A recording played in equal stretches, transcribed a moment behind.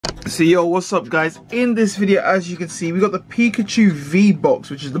So yo, what's up guys? In this video, as you can see, we got the Pikachu V box,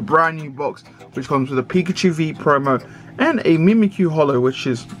 which is the brand new box, which comes with a Pikachu V promo and a Mimikyu holo, which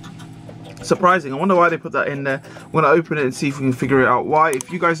is surprising. I wonder why they put that in there. I'm gonna open it and see if we can figure it out why.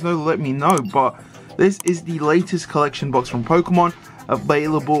 If you guys know, let me know. But this is the latest collection box from Pokemon,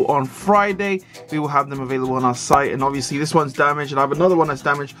 available on Friday. We will have them available on our site, and obviously this one's damaged and I have another one that's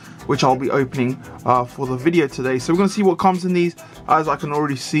damaged, which I'll be opening for the video today. So we're gonna see what comes in these. As I can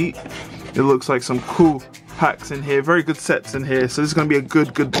already see, it looks like some cool packs in here, very good sets in here. So this is gonna be a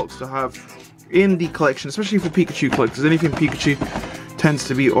good box to have in the collection, especially for Pikachu collectors. Anything Pikachu tends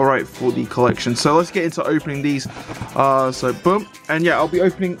to be alright for the collection. So let's get into opening these. So boom, and yeah, I'll be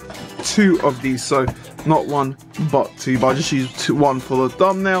opening 2 of these, so not 1 but 2, but I just used 1 for the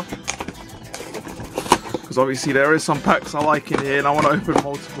thumbnail because obviously there is some packs I like in here and I want to open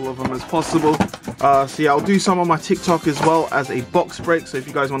multiple of them as possible. So yeah, I'll do some on my TikTok as well as a box break, so if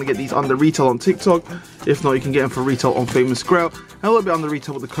you guys want to get these under retail on TikTok, if not, you can get them for retail on Famous Grail, and a little bit under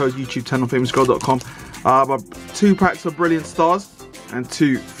retail with the code YouTube10 on famousgrail.com. But 2 packs of Brilliant Stars and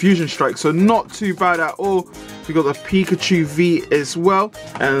 2 Fusion Strike, so not too bad at all. We got the Pikachu V as well,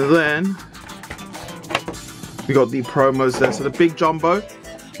 and then we got the promos there, so the big jumbo.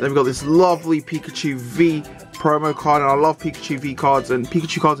 Then we got this lovely Pikachu V promo card, and I love Pikachu V cards and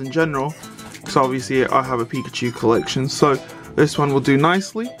Pikachu cards in general, so obviously I have a Pikachu collection, so this one will do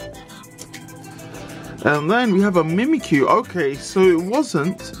nicely. And then we have a Mimikyu. Okay, so it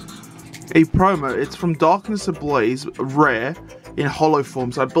wasn't a promo, it's from Darkness Ablaze, rare, in holo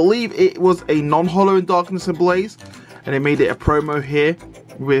form. So I believe it was a non-holo in Darkness Ablaze, and they made it a promo here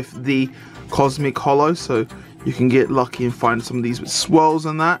with the Cosmic Holo, so you can get lucky and find some of these with swirls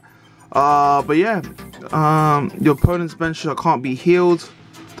and that. But yeah, your opponent's bench shot can't be healed.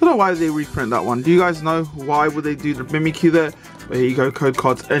 Don't know why they reprint that one. Do you guys know why would they do the Mimikyu there? But here you go, code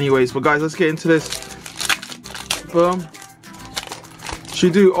cards anyways. But guys, let's get into this. Boom.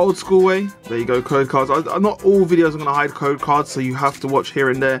 Should do old school way. There you go, code cards. Not all videos are going to hide code cards, so you have to watch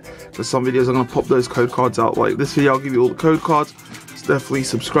here and there. So some videos are going to pop those code cards out. Like this video, I'll give you all the code cards. So definitely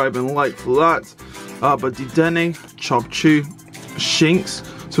subscribe and like for that. But Dedenne, Chubchu, Shinx.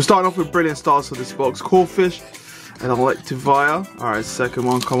 So starting off with Brilliant Stars for this box. Corphish and Electivire. Alright, second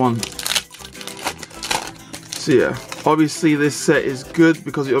one, come on. So yeah, obviously this set is good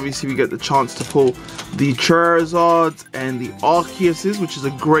because obviously we get the chance to pull the Charizards and the Arceuses, which is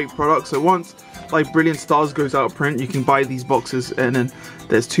a great product. So once like Brilliant Stars goes out of print, you can buy these boxes, and then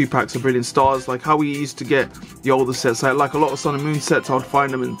there's 2 packs of Brilliant Stars, like how we used to get the older sets. Like a lot of Sun and Moon sets, I would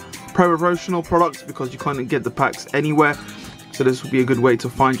find them in promotional products because you couldn't get the packs anywhere. So this would be a good way to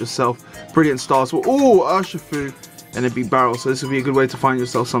find yourself Brilliant Stars. Well, oh, Urshifu and a big barrel. So this would be a good way to find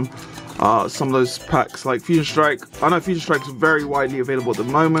yourself some of those packs like Fusion Strike. I know Fusion Strike is very widely available at the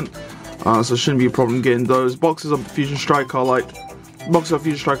moment, so it shouldn't be a problem getting those. Boxes of Fusion Strike are like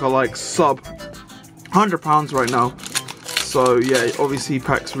sub £100 right now. So yeah, obviously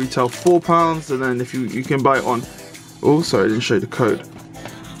packs retail £4, and then if you can buy it on, oh sorry, I didn't show you the code,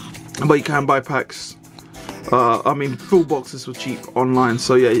 but you can buy packs, I mean full boxes for cheap online.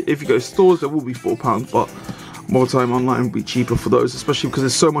 So yeah, if you go to stores, there will be £4, but more time online will be cheaper for those, especially because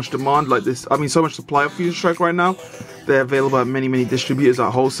there's so much demand like this. I mean, so much supply of Fusion Strike right now. They're available at many distributors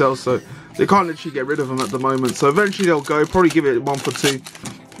at wholesale, so they can't literally get rid of them at the moment. So eventually they'll go, probably give it 1 for 2.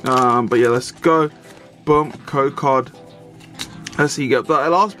 But yeah, let's go. Boom, code card. Let's see, you get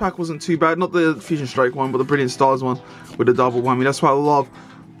that. Last pack wasn't too bad, not the Fusion Strike one, but the Brilliant Stars one with the double whammy. That's why I love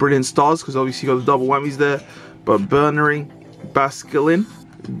Brilliant Stars, because obviously you got the double whammies there. But Burnering, Basculin,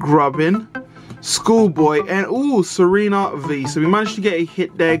 Grubbin, Schoolboy, and ooh, Serena V. So we managed to get a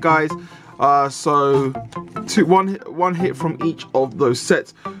hit there, guys. So one hit from each of those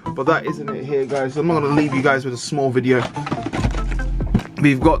sets, but that isn't it here, guys. I'm not going to leave you guys with a small video.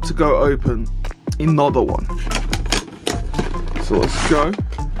 We've got to go open another one. So let's go.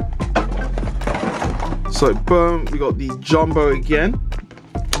 So boom, we got the jumbo again.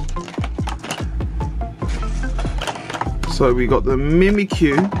 So we got the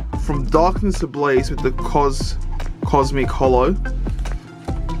Mimikyu from Darkness Ablaze with the Cosmic Holo.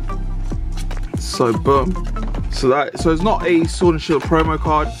 So boom. So it's not a Sword and Shield promo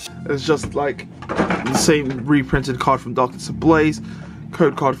card. It's just like the same reprinted card from Darkness Ablaze.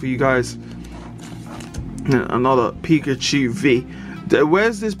 Code card for you guys. And another Pikachu V.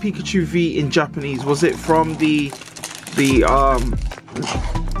 Where's this Pikachu V in Japanese? Was it from the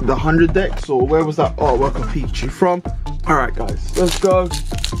 100 decks, or where was that artwork of Pikachu from? Alright guys, let's go.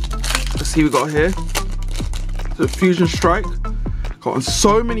 Let's see what we got here. So Fusion Strike. Got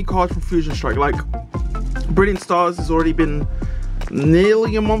so many cards from Fusion Strike. Like Brilliant Stars has already been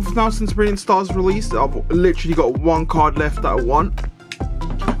nearly a month now since Brilliant Stars released. I've literally got one card left that I want.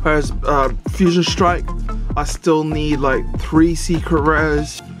 Whereas Fusion Strike, I still need like 3 secret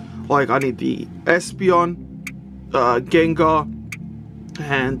rares. Like I need the Espeon, Gengar,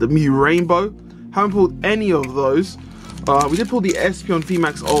 and the Mew Rainbow. Haven't pulled any of those. We did pull the Espeon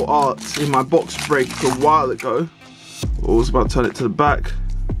VMAX All Arts in my box break a while ago. I was about to turn it to the back.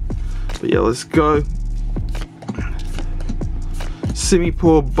 But yeah, let's go.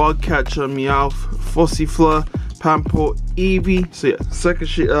 Simipour, Bugcatcher, Meowth, Fossifleur, Pamport, Eevee. So yeah, second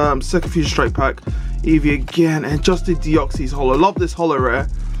Fusion Strike pack. Eevee again, and just the Deoxys holo. Love this holo rare.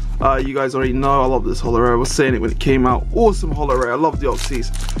 You guys already know I love this holo rare. I was saying it when it came out. Awesome holo rare. I love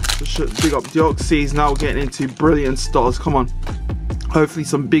Deoxys. So big up Deoxys. Now we're getting into Brilliant Stars. Come on. Hopefully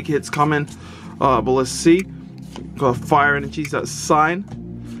some big hits coming. But let's see. Got Fire Energies. That's Sign.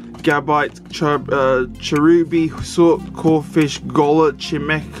 Gabite, Cherubi, Sork, Corphish, Golett,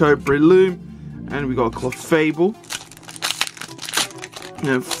 Chimecho, Breloom, and we got Clefable.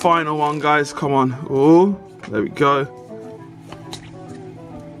 And final one, guys, come on. Oh, there we go.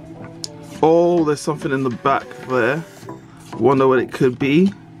 Oh, there's something in the back there. Wonder what it could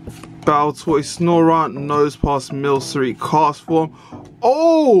be. Baltoy, Snorunt, Nosepass, Milcery, Castform.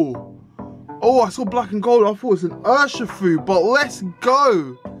 Oh! Oh, I saw black and gold. I thought it was an Urshifu, but let's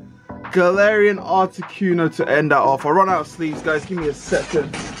go. Galarian Articuno to end that off. I run out of sleeves, guys. Give me a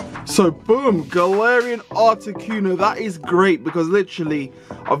second. So boom, Galarian Articuno. That is great because literally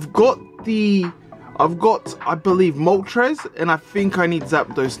I've got I believe Moltres, and I think I need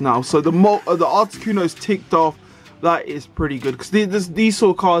Zapdos now. So the Articuno's ticked off. That is pretty good because these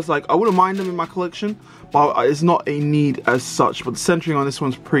sort of cards, like, I wouldn't mind them in my collection, but it's not a need as such. But the centering on this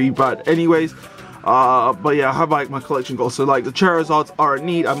one's pretty bad anyways. But yeah, I have like my collection goals. So like the Charizards are a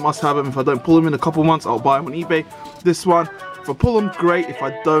need. I must have them. If I don't pull them in a couple months, I'll buy them on eBay. This one, if I pull them, great. If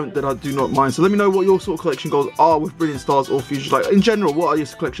I don't, then I do not mind. So let me know what your sort of collection goals are with Brilliant Stars or Fusion. Like in general, what are your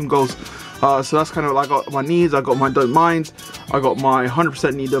collection goals? So that's kind of like, I got my needs, I got my don't mind, I got my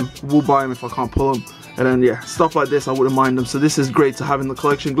 100% need them, will buy them if I can't pull them. And then yeah, stuff like this, I wouldn't mind them. So this is great to have in the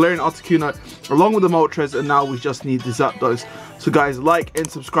collection. Galarian Articuno along with the Moltres, and now we just need the Zapdos. So guys, like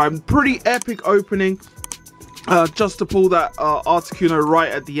and subscribe. Pretty epic opening. Just to pull that Articuno right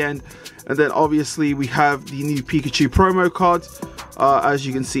at the end. And then obviously we have the new Pikachu promo cards, as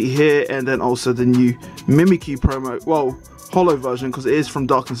you can see here, and then also the new Mimikyu promo, well, holo version, because it is from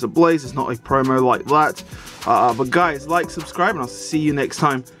Darkness Ablaze. It's not a promo like that. But guys, like, subscribe, and I'll see you next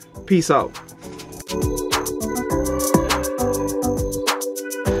time. Peace out.